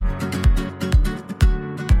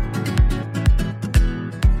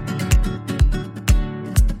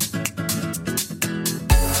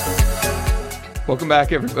Welcome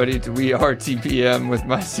back, everybody, to We Are TPM with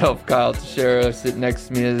myself, Kyle Teixeira. Sitting next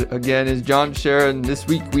to me again is John Teixeira, and this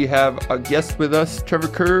week we have a guest with us,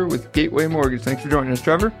 Trever Kerr with Gateway Mortgage. Thanks for joining us,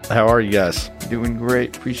 Trever. How are you guys? Doing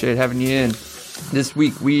great. Appreciate having you in. This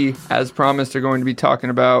week we, as promised, are going to be talking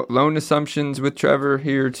about loan assumptions with Trever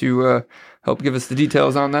here to help give us the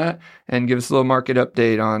details on that and give us a little market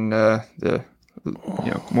update on the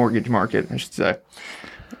mortgage market, I should say.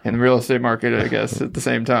 And the real estate market, I guess, at the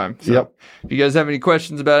same time. So Yep. If you guys have any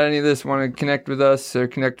questions about any of this, want to connect with us or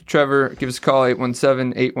connect with Trever, give us a call,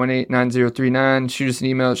 817-818-9039. Shoot us an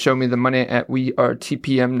email at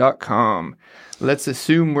showmethemoney@wearetpm.com. Let's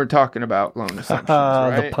assume we're talking about loan assumptions,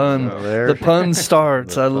 right? The pun. The pun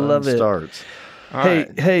starts. I love it. Starts.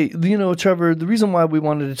 Hey, Trevor, the reason why we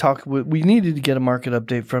wanted to talk, we needed to get a market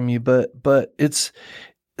update from you, but it's,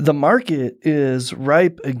 the market is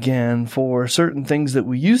ripe again for certain things that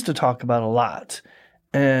we used to talk about a lot.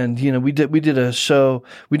 And, we did a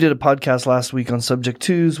podcast last week on subject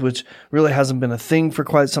twos, which really hasn't been a thing for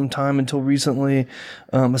quite some time until recently.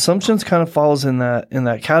 Assumptions kind of falls in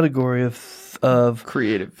that category of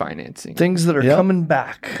creative financing, things that are coming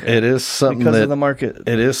back. It is something because of the market.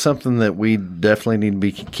 It is something that we definitely need to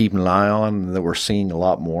be keeping an eye on, and that we're seeing a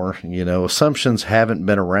lot more. Assumptions haven't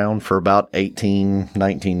been around for about 18,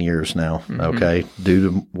 19 years now, okay,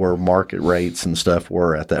 due to where market rates and stuff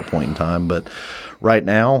were at that point in time. But right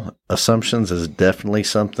now, assumptions is definitely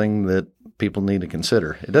something that people need to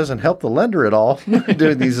consider. It doesn't help the lender at all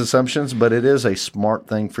doing these assumptions, but it is a smart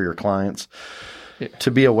thing for your clients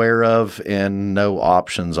to be aware of and know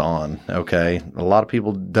options on, okay? A lot of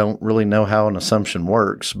people don't really know how an assumption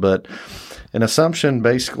works, but an assumption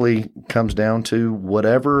basically comes down to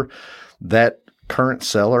whatever that current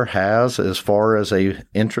seller has as far as a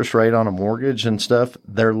interest rate on a mortgage and stuff,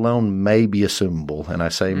 their loan may be assumable. And I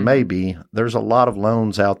say maybe. There's a lot of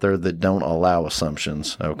loans out there that don't allow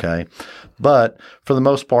assumptions, okay? But for the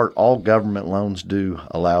most part, all government loans do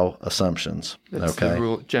allow assumptions, That's okay?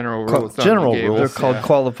 the general rule of thumb. General you gave rules. us. They're called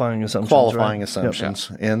qualifying assumptions. Qualifying assumptions.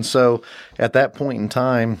 Yep. And so at that point in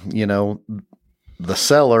time, the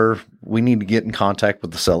seller, we need to get in contact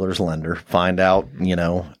with the seller's lender, find out,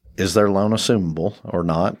 is their loan assumable or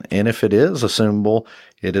not? And if it is assumable,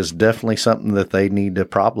 it is definitely something that they need to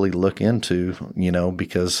probably look into,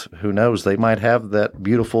 because who knows, they might have that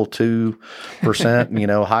beautiful 2%,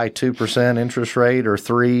 high 2% interest rate, or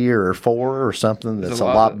 3 or 4 or something that's a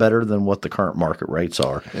lot better than what the current market rates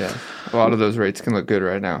are. Yeah. A lot of those rates can look good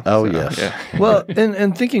right now. Oh, yes. Yeah. Well,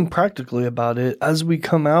 and thinking practically about it, as we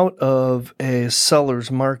come out of a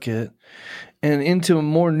seller's market and into a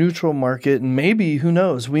more neutral market, and maybe, who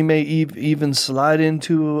knows, we may even slide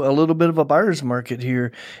into a little bit of a buyer's market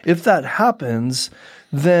here. If that happens,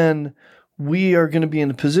 then we are going to be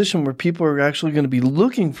in a position where people are actually going to be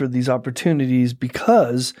looking for these opportunities,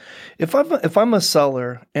 because if I'm a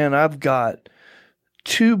seller and I've got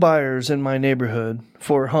 2 buyers in my neighborhood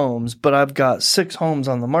for homes, but I've got 6 homes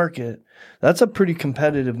on the market, that's a pretty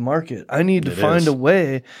competitive market. I need to find a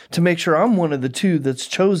way to make sure I'm one of the 2 that's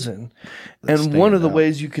chosen. And one of the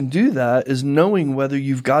ways you can do that is knowing whether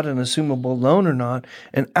you've got an assumable loan or not,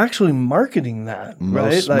 and actually marketing that,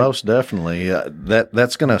 right? Most definitely.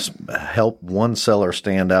 That's going to help one seller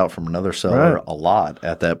stand out from another seller a lot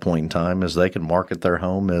at that point in time, as they can market their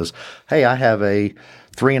home as, hey, I have a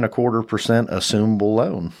 3.25% assumable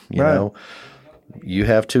loan, you know. You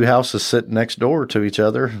have 2 houses sitting next door to each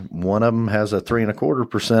other. One of them has a 3.25%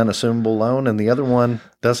 assumable loan, and the other one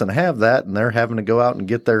doesn't have that, and they're having to go out and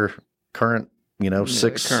get their current,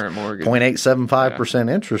 6.875%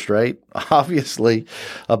 interest rate. Obviously,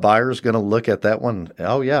 a buyer is going to look at that one.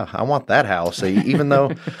 Oh yeah, I want that house, even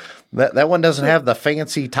though that one doesn't have the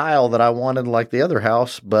fancy tile that I wanted like the other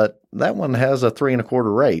house, but that one has a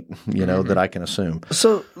 3.25 rate, that I can assume.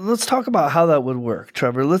 So let's talk about how that would work,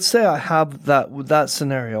 Trevor. Let's say I have that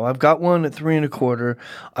scenario. I've got one at 3.25.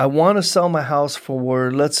 I want to sell my house for,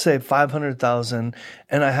 let's say, $500,000,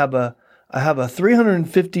 and I have a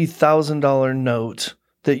 $350,000 note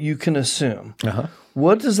that you can assume.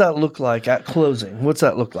 What does that look like at closing? What's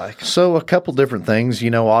that look like? So a couple different things.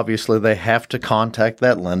 Obviously they have to contact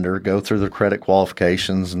that lender, go through their credit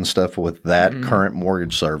qualifications and stuff with that current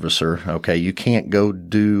mortgage servicer. Okay, you can't go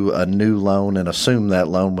do a new loan and assume that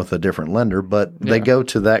loan with a different lender, but they go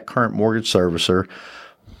to that current mortgage servicer,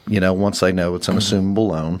 once they know it's an assumable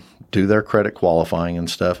loan, do their credit qualifying and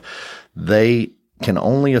stuff. They can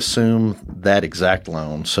only assume that exact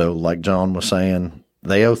loan. So like John was saying,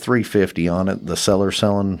 they owe $350 on it. The seller's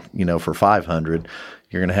selling, for $500.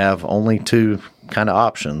 You're going to have only 2 kind of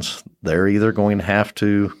options. They're either going to have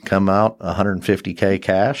to come out $150K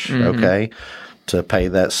cash, okay, to pay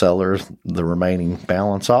that seller the remaining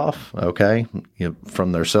balance off, okay,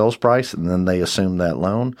 from their sales price, and then they assume that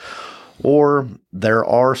loan. Or there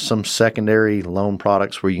are some secondary loan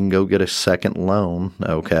products where you can go get a second loan,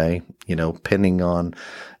 okay, pending on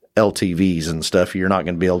LTVs and stuff. You're not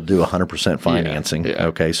going to be able to do 100% financing,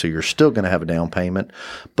 okay, so you're still going to have a down payment,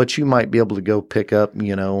 but you might be able to go pick up,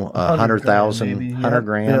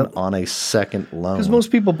 $100,000 on a second loan. Because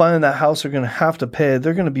most people buying that house are going to have to pay.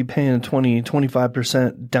 They're going to be paying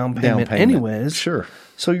 20-25% down payment anyways. Sure.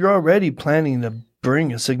 So you're already planning to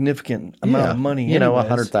bring a significant amount of money,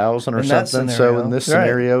 $100,000 or something. So in this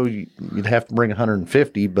scenario, you'd have to bring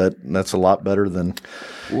 150, but that's a lot better than.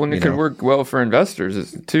 Well, and it could work well for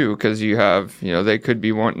investors too, because you have, they could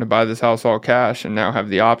be wanting to buy this house all cash and now have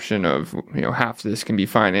the option of, half this can be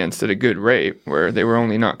financed at a good rate, where they were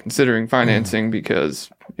only not considering financing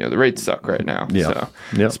because the rates suck right now. So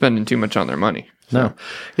spending too much on their money. No,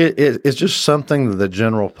 it's just something that the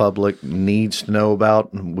general public needs to know about.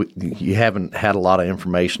 You haven't had a lot of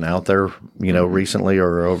information out there, recently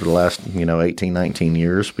or over the last, 18, 19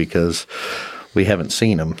 years, because we haven't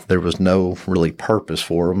seen them. There was no really purpose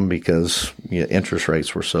for them because interest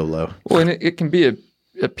rates were so low. Well, and it can be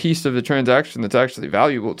a piece of the transaction that's actually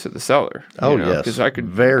valuable to the seller. Yes, because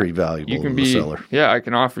very valuable to the seller. Yeah, I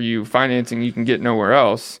can offer you financing you can get nowhere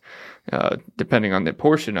else. Depending on the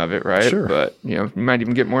portion of it, right? Sure. But, you might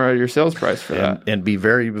even get more out of your sales price for that. And be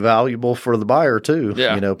very valuable for the buyer, too,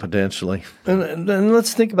 potentially. And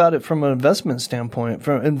let's think about it from an investment standpoint.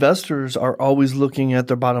 Investors are always looking at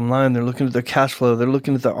their bottom line. They're looking at their cash flow. They're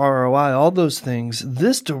looking at their ROI, all those things.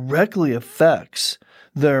 This directly affects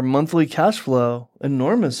their monthly cash flow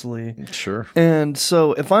enormously. Sure. And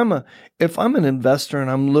so if I'm an investor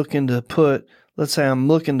and I'm looking to let's say I'm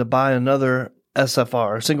looking to buy another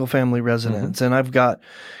SFR, single family residence, and I've got,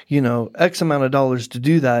 X amount of dollars to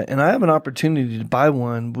do that, and I have an opportunity to buy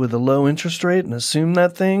one with a low interest rate and assume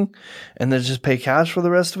that thing and then just pay cash for the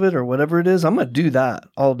rest of it or whatever it is, I'm going to do that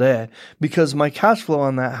all day because my cash flow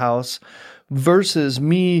on that house versus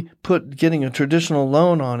me getting a traditional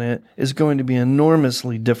loan on it is going to be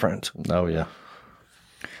enormously different. Oh, yeah.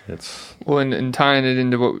 And tying it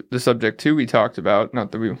into what the subject 2 we talked about,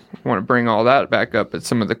 not that we want to bring all that back up, but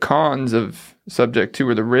some of the cons of subject 2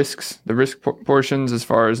 are the risk portions as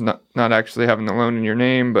far as not actually having the loan in your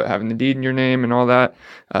name, but having the deed in your name and all that.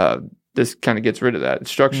 This kind of gets rid of that. It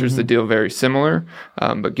structures the deal very similar,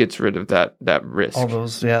 but gets rid of that risk. All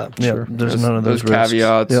those, Sure. There's none of those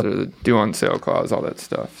caveats, or the due on sale clause, all that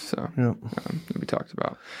stuff. So that we talked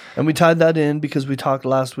about. And we tied that in because we talked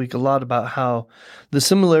last week a lot about how the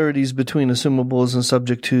similarities between assumables and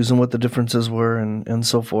subject twos and what the differences were and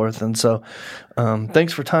so forth. And so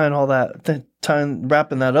thanks for tying all that,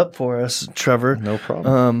 wrapping that up for us, Trevor. No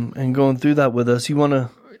problem. And going through that with us. You want to...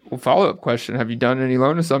 Well, follow-up question. Have you done any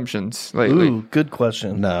loan assumptions lately? Ooh, good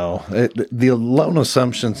question. No. The loan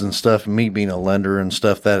assumptions and stuff, me being a lender and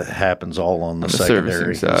stuff, that happens all on the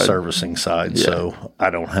secondary servicing side. Yeah. So I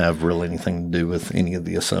don't have really anything to do with any of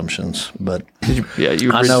the assumptions. But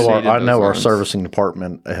I know our servicing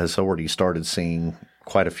department has already started seeing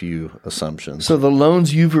quite a few assumptions. So the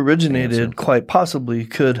loans you've originated quite possibly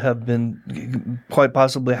have been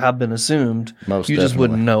assumed. Most you just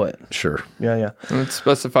wouldn't know it. Sure. Yeah. Let's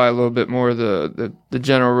specify a little bit more the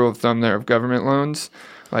general rule of thumb there of government loans.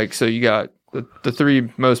 Like, so you got the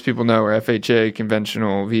 3 most people know are FHA,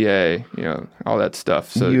 conventional, VA, all that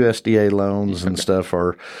stuff. So USDA loans and stuff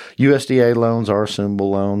USDA loans are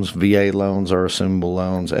assumable loans, VA loans are assumable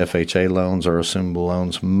loans, FHA loans are assumable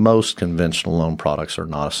loans. Most conventional loan products are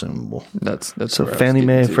not assumable. That's so Fannie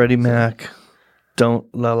Mae, Freddie Mac don't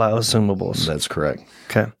allow assumables. That's correct.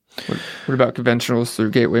 Okay. What about conventionals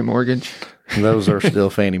through Gateway Mortgage? Those are still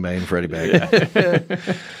Fannie Mae and Freddie Mac.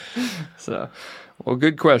 Yeah. Well,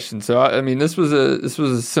 good question. So, I mean, this is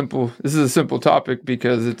a simple topic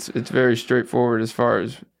because it's very straightforward as far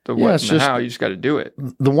as the what and the how. You just got to do it.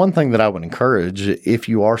 The one thing that I would encourage, if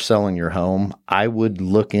you are selling your home, I would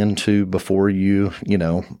look into before you,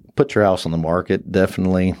 put your house on the market.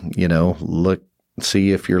 Definitely,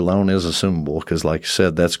 see if your loan is assumable because, like you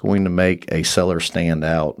said, that's going to make a seller stand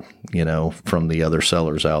out, from the other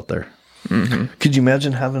sellers out there. Mm-hmm. Could you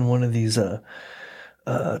imagine having one of these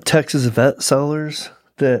Texas Vet sellers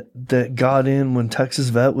that got in when Texas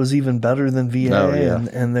Vet was even better than VA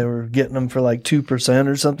and they were getting them for like 2%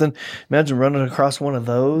 or something? Imagine running across one of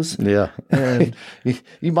those. Yeah. And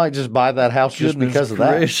you might just buy that house just because of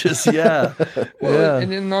that. Yeah.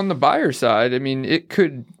 And then on the buyer side, I mean,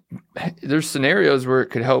 there's scenarios where it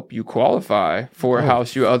could help you qualify for a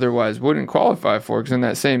house you otherwise wouldn't qualify for. Because in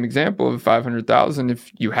that same example of $500,000,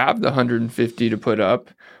 if you have the $150 to put up,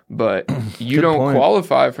 but you Good don't point.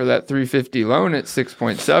 qualify for that 350 loan at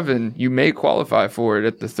 6.7. You may qualify for it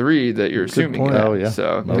at the 3 that you're assuming point. it at. Oh, yeah.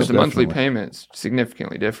 So Most because the monthly definitely. payment's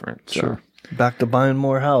significantly different. So, Sure. Back to buying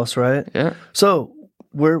more house, right? yeah. So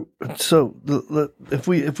if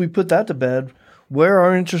we put that to bed, where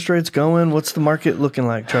are interest rates going? What's the market looking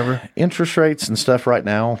like, Trevor? Interest rates and stuff right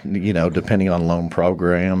now, depending on loan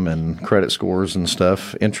program and credit scores and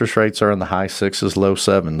stuff, interest rates are in the high 6s, low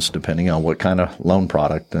 7s, depending on what kind of loan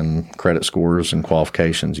product and credit scores and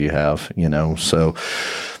qualifications you have, So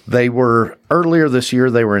they were earlier this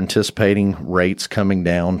year, they were anticipating rates coming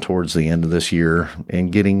down towards the end of this year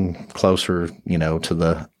and getting closer, to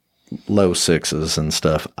the low 6s and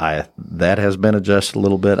stuff. That has been adjusted a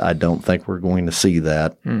little bit. I don't think we're going to see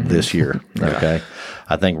that this year. Okay.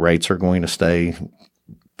 I think rates are going to stay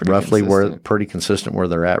pretty consistent where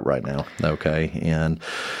they're at right now. Okay. And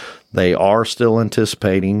they are still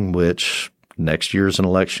anticipating, which next year's an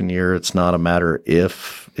election year. It's not a matter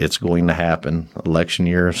if it's going to happen. Election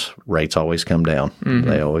years, rates always come down.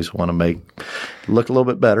 They always want to look a little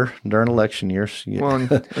bit better during election years. Well,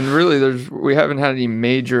 and really, we haven't had any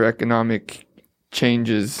major economic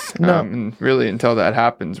changes, and really until that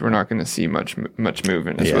happens, we're not going to see much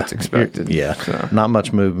movement. Is what's expected. Not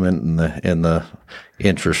much movement in the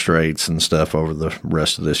interest rates and stuff over the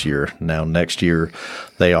rest of this year. Now, next year,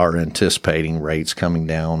 they are anticipating rates coming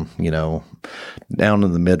down, down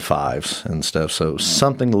in the mid 5s and stuff. So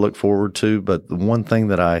something to look forward to. But the one thing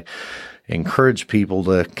that I encourage people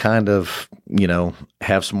to kind of,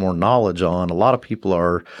 have some more knowledge on. A lot of people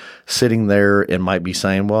are sitting there and might be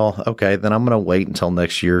saying, well, okay, then I'm going to wait until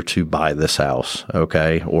next year to buy this house.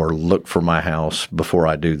 Okay. Or look for my house before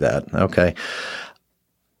I do that. Okay.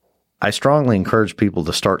 I strongly encourage people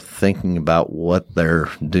to start thinking about what they're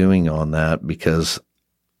doing on that, because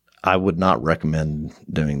I would not recommend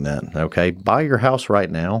doing that. Okay. Buy your house right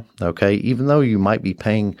now. Okay. Even though you might be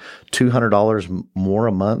paying $200 more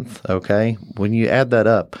a month. Okay. When you add that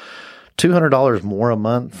up, $200 more a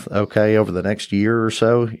month. Okay. Over the next year or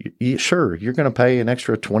so, sure, you're going to pay an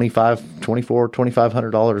extra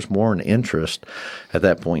 $2,500 more in interest at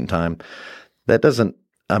that point in time. That doesn't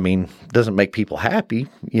make people happy,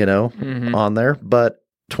 on there, but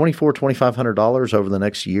 $2,500 over the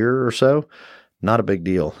next year or so, not a big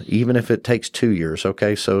deal, even if it takes 2 years.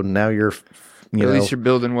 Okay. So now at least you're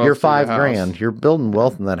building wealth. You're $5,000. You're building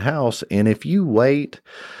wealth in that house. And if you wait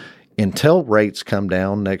until rates come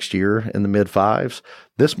down next year in the mid 5s,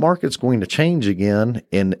 this market's going to change again,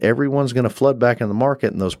 and everyone's going to flood back in the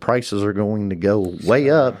market, and those prices are going to go way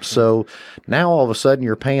up. So now all of a sudden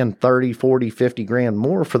you're paying 30, 40, 50 grand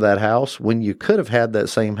more for that house when you could have had that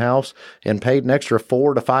same house and paid an extra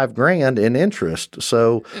 4 to 5 grand in interest.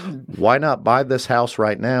 So why not buy this house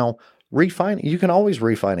right now? Refinance. You can always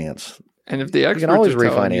refinance. And if the experts always are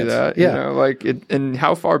telling you refinance. that, and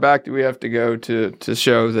how far back do we have to go to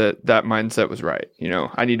show that mindset was right?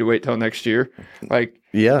 I need to wait till next year.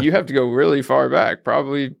 You have to go really far back,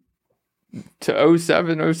 probably to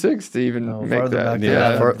 07, 06 to even make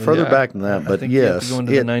that. Further back than that. But yes, go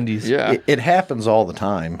into the 90s. Yeah. It happens all the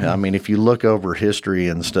time. I mean, if you look over history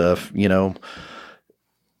and stuff,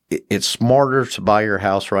 it's smarter to buy your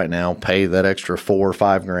house right now, pay that extra 4 or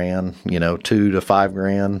 5 grand, 2 to 5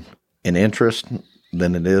 grand in interest,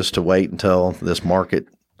 than it is to wait until this market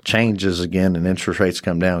changes again and interest rates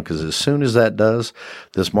come down. Because as soon as that does,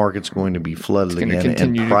 this market's going to be flooded again,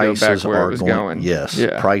 and prices are going. Yes,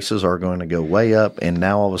 prices are going to go way up, and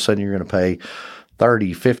now all of a sudden you're going to pay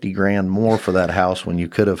 30, 50 grand more for that house when you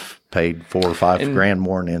could have paid 4 or 5 grand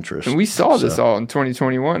more in interest. And we saw this all in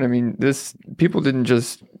 2021. I mean, people didn't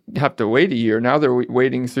just have to wait a year. Now they're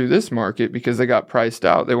waiting through this market because they got priced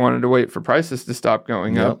out. They wanted to wait for prices to stop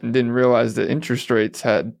going up and didn't realize that interest rates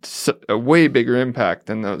had a way bigger impact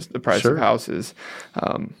than the price of houses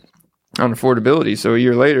on affordability. So a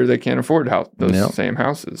year later, they can't afford those same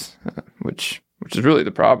houses, which is really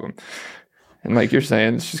the problem. And like you're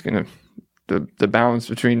saying, it's just going to the balance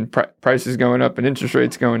between prices going up and interest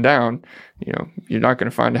rates going down. You're not going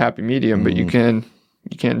to find a happy medium, but you can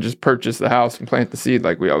just purchase the house and plant the seed,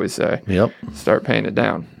 like we always say. Yep. Start paying it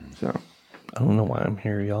down. So I don't know why I'm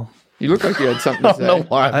here, y'all. You look like you had something to say.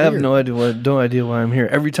 I have no idea why I'm here.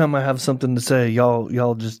 Every time I have something to say,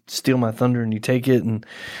 y'all just steal my thunder and you take it, and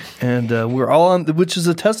we're all on, which is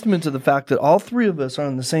a testament to the fact that all three of us are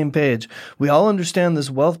on the same page. We all understand this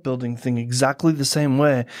wealth building thing exactly the same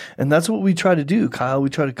way, and that's what we try to do, Kyle. We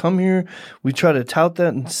try to come here, we try to tout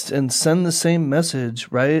that and send the same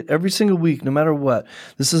message, right? Every single week, no matter what.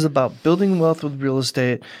 This is about building wealth with real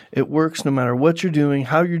estate. It works no matter what you're doing,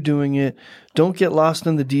 how you're doing it. Don't get lost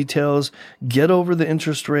in the details. Get over the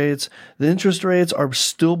interest rates. The interest rates are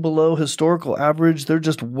still below historical average. They're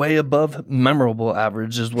just way above memorable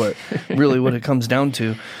average is what it comes down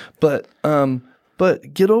to.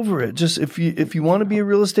 But get over it. Just if you want to be a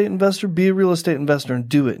real estate investor, be a real estate investor and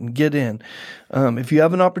do it and get in. If you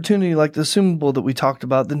have an opportunity like the assumable that we talked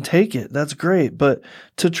about, then take it. That's great. But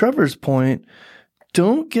to Trevor's point,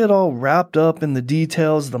 don't get all wrapped up in the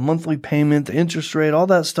details, the monthly payment, the interest rate, all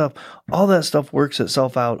that stuff. All that stuff works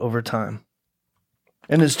itself out over time.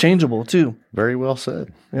 And it's changeable too. Very well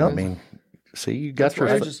said. Yep. I mean, see, you got your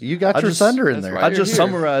I just- thunder in there. I just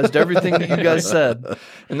summarized everything that you guys said.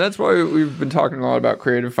 And that's why we've been talking a lot about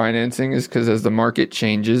creative financing, is because as the market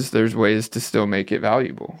changes, there's ways to still make it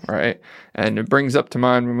valuable, right? And it brings up to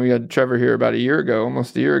mind when we had Trevor here about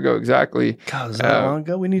almost a year ago exactly. God, is that long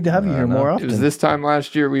ago? We need to have you here more It often. was this time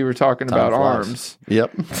last year we were talking about flies. arms.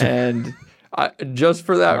 Yep. And just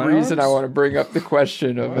for that My reason, I arms? want to bring up the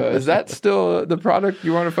question of, is that still the product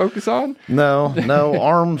you want to focus on? No,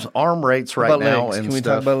 arm rates right about now legs? and Can we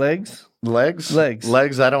stuff. talk about legs?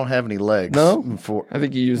 Legs. I don't have any legs. No? For I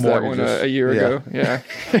think you used that one mortgages. a year ago. Yeah.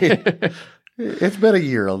 It's been a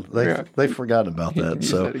year. Yeah. They've forgotten about that. Use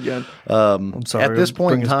So that again. I'm sorry. at this point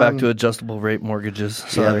bring in us time, back to adjustable rate mortgages.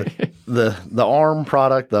 Sorry. the ARM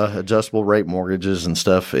product, the adjustable rate mortgages and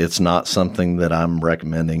stuff, it's not something that I'm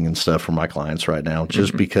recommending and stuff for my clients right now,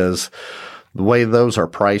 just because the way those are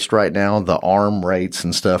priced right now, the ARM rates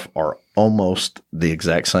and stuff are almost the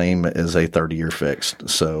exact same as a 30-year fixed.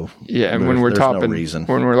 So Yeah, and when we're there's topping, no reason.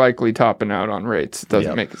 when we're likely topping out on rates, it doesn't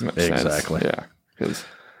Yep, make as much sense. exactly. Yeah, because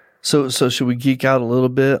So should we geek out a little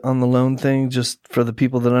bit on the loan thing just for the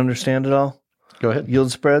people that understand it all? Go ahead.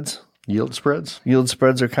 Yield spreads? Yield spreads. Yield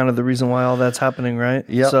spreads are kind of the reason why all that's happening, right?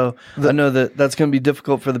 Yep. So I know that that's going to be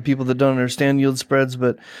difficult for the people that don't understand yield spreads,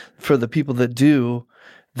 but for the people that do,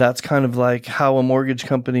 that's kind of like how a mortgage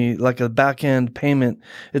company, like a back end payment.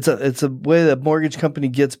 It's a way that mortgage company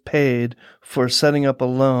gets paid for setting up a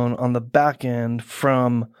loan on the back end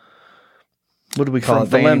from, what do we call From it?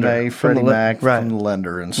 The Fannie lender. Mae, Freddie Mac, right. from the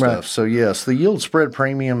lender and stuff. Right. So yes, the yield spread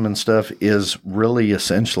premium and stuff is really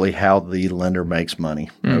essentially how the lender makes money.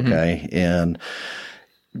 Okay, and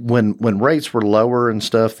when rates were lower and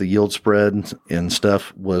stuff, the yield spread and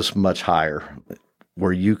stuff was much higher.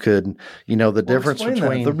 Where you could, the difference Explain that.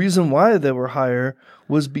 between The reason why they were higher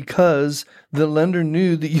was because the lender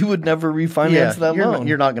knew that you would never refinance that loan.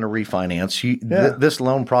 You're not going to refinance. This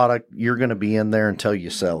loan product, you're going to be in there until you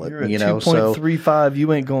sell it. You're at 2.35,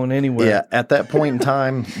 you ain't going anywhere. Yeah, at that point in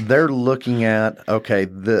time, they're looking at, okay,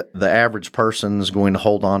 the average person is going to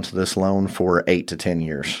hold on to this loan for 8 to 10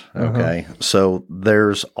 years. Okay. So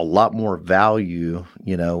there's a lot more value,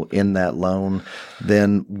 in that loan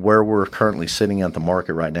than where we're currently sitting at the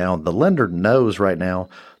market right now. The lender knows right now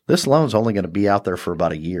this loan's only going to be out there for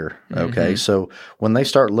about a year. Okay. So when they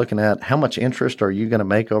start looking at how much interest are you going to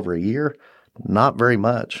make over a year? Not very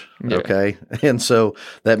much. Yeah. Okay. And so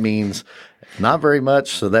that means not very much.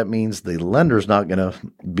 So that means the lender's not going to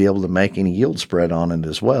be able to make any yield spread on it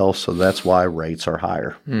as well. So that's why rates are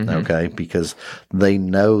higher. Okay. Because they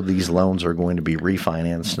know these loans are going to be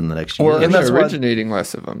refinanced in the next year. and that's they're why- originating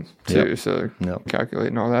less of them too, Yep. so they're Yep.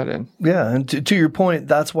 calculating all that in. Yeah, and to your point,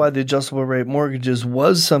 that's why the adjustable rate mortgages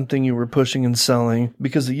was something you were pushing and selling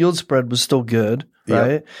because the yield spread was still good, Yep.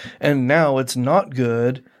 right? And now it's not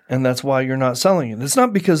good, and that's why you're not selling it. It's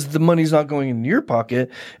not because the money's not going into your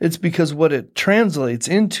pocket. It's because what it translates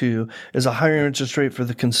into is a higher interest rate for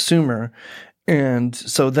the consumer. And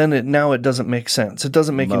so then it doesn't make sense. It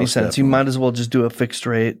doesn't make any Most sense. You definitely. might as well just do a fixed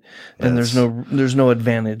rate, and there's no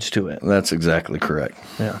advantage to it. That's exactly correct.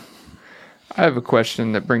 Yeah. I have a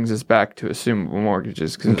question that brings us back to assumable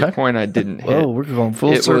mortgages because the point I didn't hit. Oh, we're going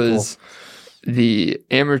full it circle. was the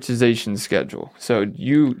amortization schedule. So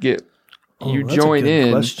you get you that's a join good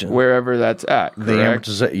in question. wherever that's at. The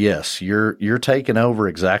Correct? yes, you're taking over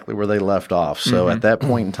exactly where they left off. So at that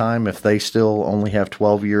point in time, if they still only have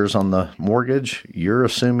 12 years on the mortgage, you're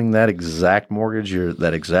assuming that exact mortgage,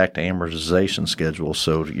 that exact amortization schedule.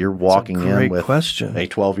 So you're walking in great with question. a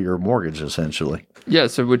 12-year mortgage essentially. Yeah,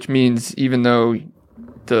 so which means even though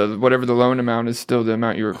the whatever the loan amount is still the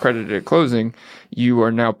amount you were credited at closing, you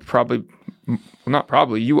are now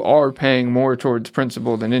you are paying more towards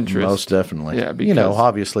principal than interest. Most definitely. Yeah, because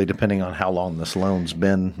obviously depending on how long this loan's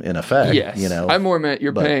been in effect. yes, I more meant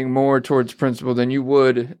you're paying more towards principal than you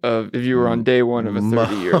would if you were on day one of a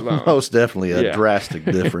 30-year loan. Most definitely a Yeah. drastic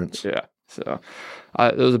difference. Yeah. So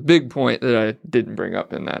there was a big point that I didn't bring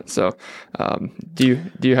up in that. So do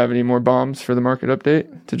you have any more bombs for the market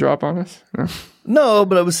update to drop on us? No? No,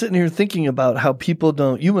 but I was sitting here thinking about how people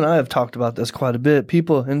don't, you and I have talked about this quite a bit.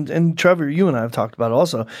 People, and Trevor, you and I have talked about it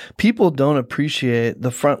also. People don't appreciate the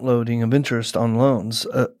front loading of interest on loans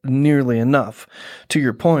nearly enough. To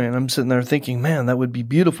your point, I'm sitting there thinking, man, that would be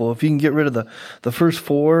beautiful if you can get rid of the first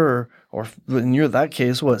 4 or in that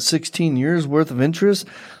case, 16 years worth of interest?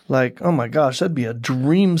 Like, oh my gosh, that'd be a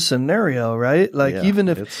dream scenario, right? Like even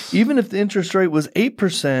if the interest rate was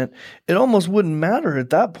 8%, it almost wouldn't matter at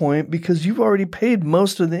that point because you've already paid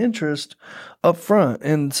most of the interest up front.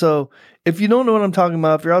 And so if you don't know what I'm talking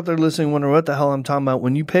about, if you're out there listening, wondering what the hell I'm talking about,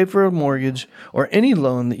 when you pay for a mortgage or any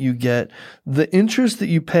loan that you get, the interest that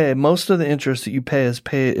you pay, most of the interest that you pay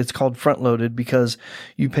it's called front loaded because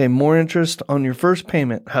you pay more interest on your first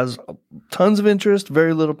payment, has tons of interest,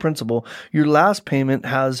 very little principal. Your last payment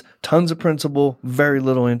has tons of principal, very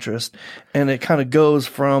little interest. And it kind of goes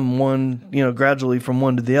from gradually from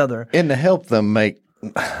one to the other. And to help them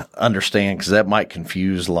understand, because that might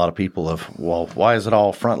confuse a lot of people of, well, why is it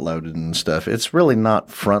all front loaded and stuff? It's really not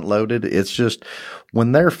front loaded. It's just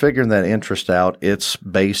when they're figuring that interest out, it's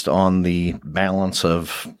based on the balance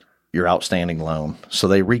of your outstanding loan. So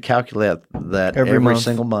they recalculate that every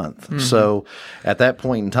single month. Mm-hmm. So at that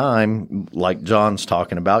point in time, like John's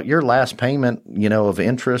talking about, your last payment, of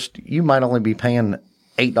interest, you might only be paying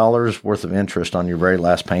 $8 worth of interest on your very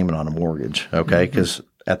last payment on a mortgage. Okay. Because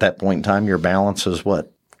at that point in time, your balance is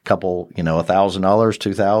what? Couple, $1,000,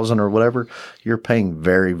 $2,000 or whatever. You're paying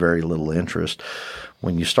very, very little interest.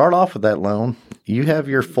 When you start off with that loan, you have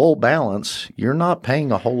your full balance. You're not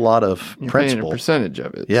paying a whole lot of You're principal. Paying a percentage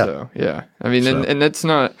of it. Yeah. So, yeah. I mean, and that's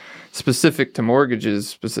not specific to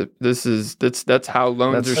mortgages. That's how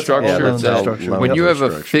loans are structured. When you have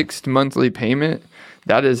a fixed monthly payment,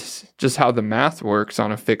 that is just how the math works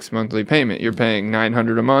on a fixed monthly payment. You're paying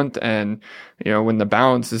 $900 a month, and when the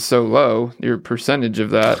balance is so low, your percentage of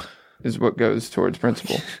that is what goes towards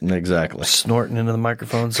principal. Exactly. Snorting into the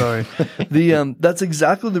microphone. Sorry. That's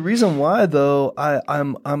exactly the reason why, though.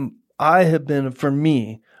 I have been, for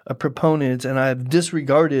me, a proponent, and I have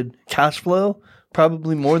disregarded cash flow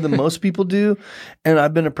probably more than most people do. And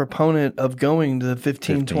I've been a proponent of going to the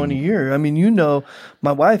 15, 20 year. I mean,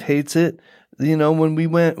 my wife hates it. When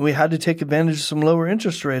we had to take advantage of some lower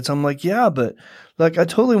interest rates. I'm like, yeah, but I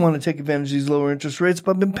totally want to take advantage of these lower interest rates,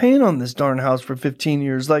 but I've been paying on this darn house for 15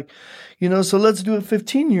 years. So let's do a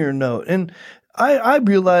 15-year note. And I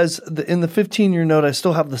realize that in the 15-year note, I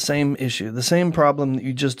still have the same issue, the same problem that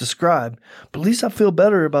you just described. But at least I feel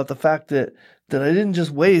better about the fact that I didn't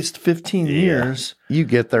just waste 15 years. You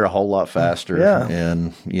get there a whole lot faster. Yeah.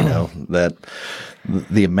 And, that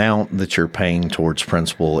the amount that you're paying towards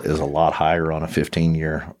principal is a lot higher on a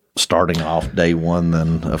 15-year starting off day one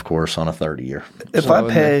than, of course, on a 30-year. If I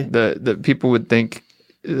pay... The people would think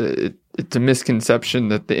it's a misconception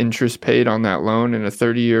that the interest paid on that loan in a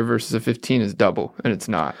 30-year versus a 15 is double, and it's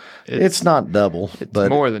not. It's not double. It's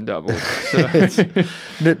more than double.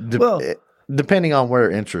 Depending on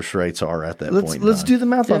where interest rates are at that point. Let's do the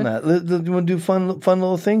math on that. You want to do fun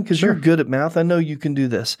little thing? Because you're good at math. I know you can do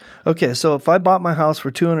this. Okay, so if I bought my house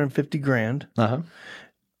for $250,000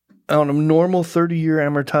 on a normal 30-year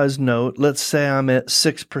amortized note, let's say I'm at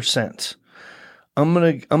 6%. I'm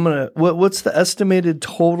gonna. What's the estimated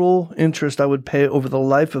total interest I would pay over the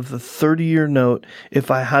life of the 30-year note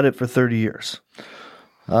if I had it for 30 years?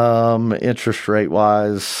 Interest rate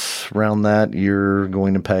wise, around that, you're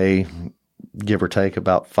going to pay, give or take,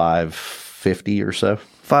 about $550 or so.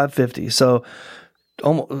 $550. So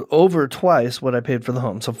almost over twice what I paid for the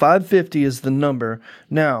home. So $550 is the number.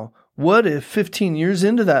 Now, what if 15 years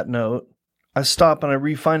into that note, I stop and I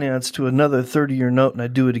refinance to another 30-year note and I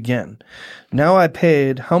do it again? Now I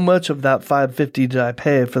paid, how much of that $550 did I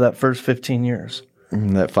pay for that first 15 years?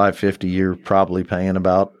 That $550, you're probably paying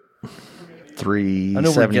about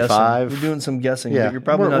 $375. We're doing some guessing, but you're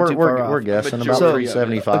probably not too far off. We're guessing about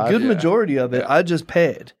 $375. A good majority of it, I just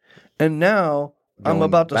paid. And now I'm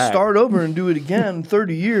about to start over and do it again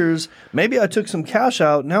 30 years. Maybe I took some cash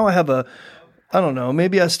out. Now I have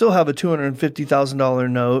maybe I still have a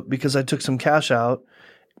 $250,000 note because I took some cash out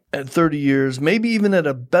at 30 years, maybe even at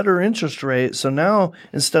a better interest rate. So now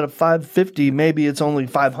instead of $550, maybe it's only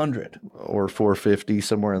 $500 or $450,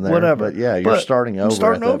 somewhere in there. Whatever. But you're starting over. I'm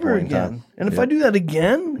starting over again. And if I do that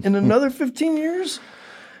again in another 15 years,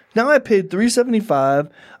 now I paid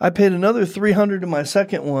 $375. I paid another $300 in my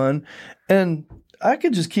second one, and I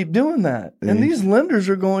could just keep doing that. And these lenders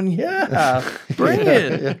are going, bring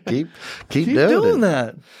it. Keep doing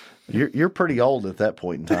that. You're pretty old at that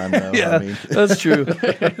point in time, though. Yeah, I mean. that's true.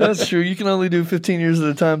 That's true. You can only do 15 years at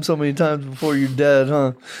a time so many times before you're dead,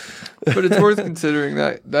 huh? But it's worth considering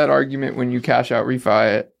that argument when you cash out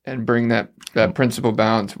refi it and bring that principal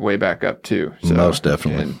balance way back up too. So, most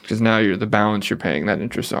definitely. Because now the balance you're paying that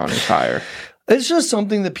interest on is higher. It's just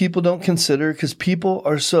something that people don't consider because people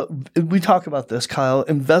are we talk about this, Kyle.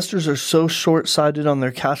 Investors are so short-sighted on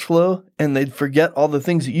their cash flow and they forget all the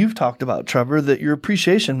things that you've talked about, Trevor, that your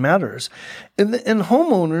appreciation matters. And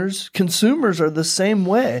homeowners, consumers are the same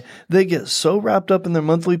way. They get so wrapped up in their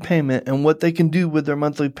monthly payment and what they can do with their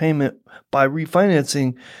monthly payment by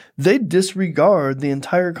refinancing, they disregard the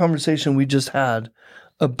entire conversation we just had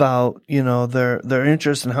about, their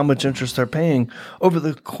interest and how much interest they're paying over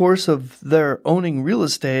the course of their owning real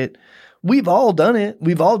estate. We've all done it.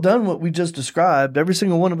 We've all done what we just described. Every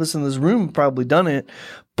single one of us in this room have probably done it.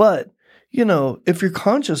 But, if you're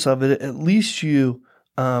conscious of it, at least you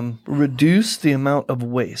reduce the amount of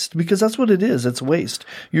waste, because that's what it is. It's waste.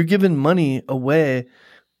 You're giving money away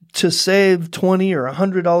to save $20 or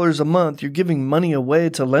 $100 a month. You're giving money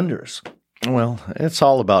away to lenders. Well, it's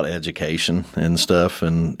all about education and stuff.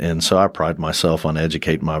 And so I pride myself on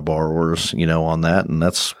educating my borrowers, on that. And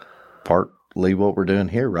that's partly what we're doing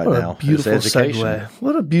here right now. Beautiful segue.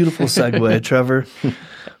 What a beautiful segue, Trevor.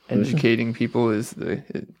 Educating people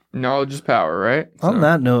knowledge is power, right? On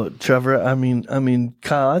that note, Trevor, I mean,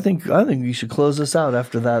 Kyle, I think you should close us out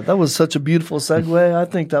after that. That was such a beautiful segue. I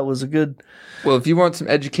think that was a good. Well, if you want some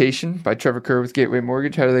education by Trever Kerr with Gateway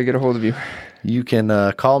Mortgage, how do they get a hold of you? You can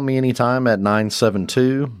call me anytime at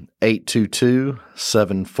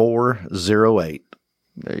 972-822-7408.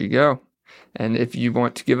 There you go. And if you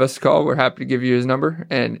want to give us a call, we're happy to give you his number.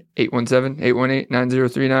 And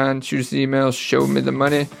 817-818-9039. Shoot us an email,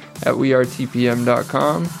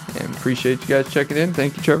 showmethemoney@wearetpm.com. And appreciate you guys checking in.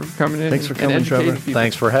 Thank you, Trevor, for coming in. Thanks for coming, Trevor.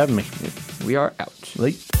 Thanks for having me. We are out.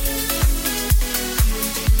 Late.